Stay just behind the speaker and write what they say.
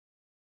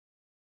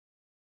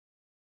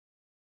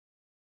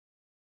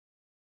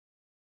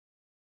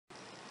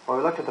Well,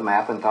 we looked at the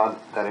map and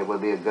thought that it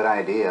would be a good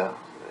idea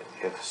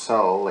if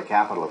Seoul, the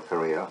capital of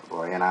Korea,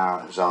 were in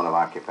our zone of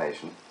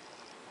occupation.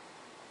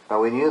 But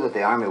we knew that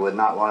the Army would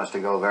not want us to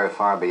go very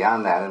far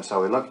beyond that, and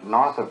so we looked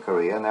north of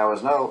Korea, and there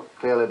was no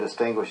clearly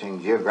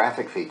distinguishing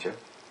geographic feature,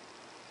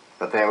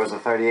 but there was the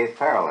 38th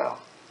parallel.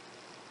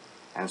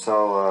 And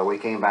so we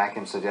came back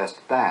and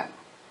suggested that.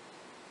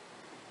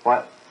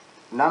 What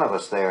none of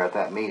us there at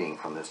that meeting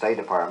from the State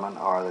Department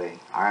or the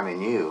Army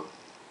knew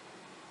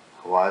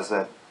was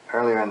that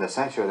earlier in the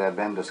century there had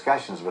been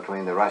discussions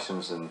between the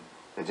Russians and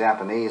the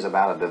Japanese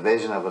about a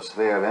division of a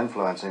sphere of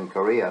influence in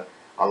Korea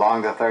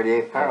along the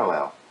 38th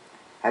parallel.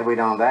 Had we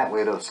known that,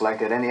 we'd have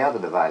selected any other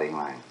dividing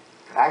line.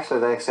 Actually,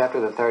 they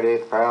accepted the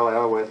 38th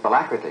parallel with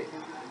alacrity.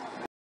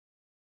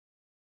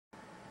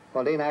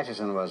 Well, Dean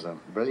Acheson was a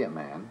brilliant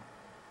man.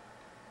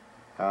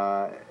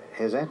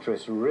 His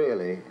interests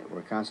really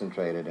were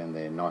concentrated in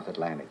the North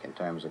Atlantic in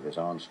terms of his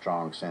own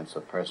strong sense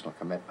of personal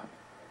commitment.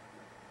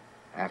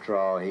 After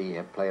all, he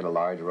had played a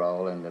large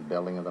role in the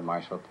building of the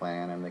Marshall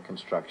Plan and the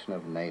construction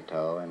of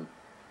NATO,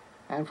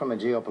 and from a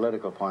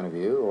geopolitical point of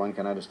view, one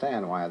can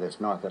understand why this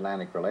North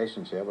Atlantic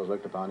relationship was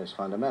looked upon as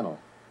fundamental.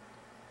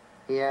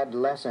 He had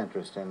less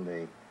interest in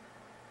the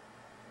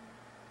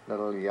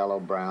little yellow,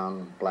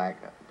 brown, black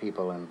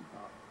people in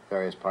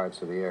various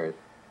parts of the earth.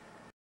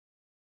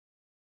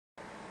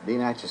 Dean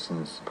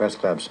Acheson's press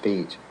club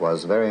speech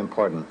was very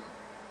important,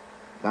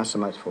 not so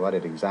much for what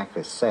it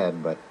exactly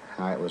said, but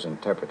how it was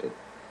interpreted.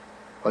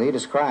 Well, he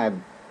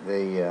described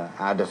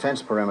our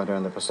defense perimeter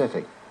in the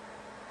Pacific,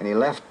 and he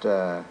left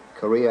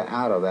Korea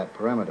out of that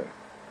perimeter.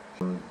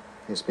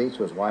 His speech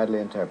was widely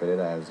interpreted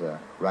as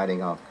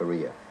writing off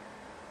Korea.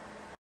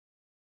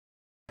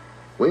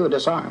 We were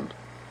disarmed.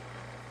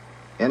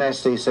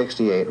 NSC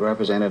 68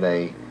 represented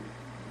a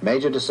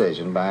major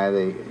decision by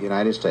the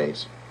United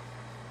States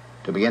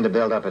to begin to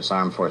build up its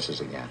armed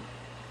forces again.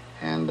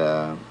 And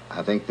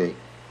I think the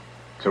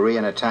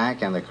Korean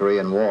attack and the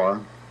Korean War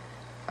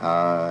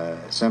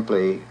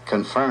simply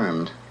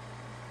confirmed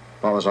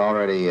what was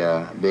already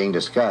being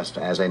discussed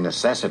as a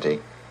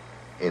necessity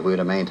if we were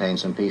to maintain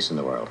some peace in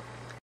the world.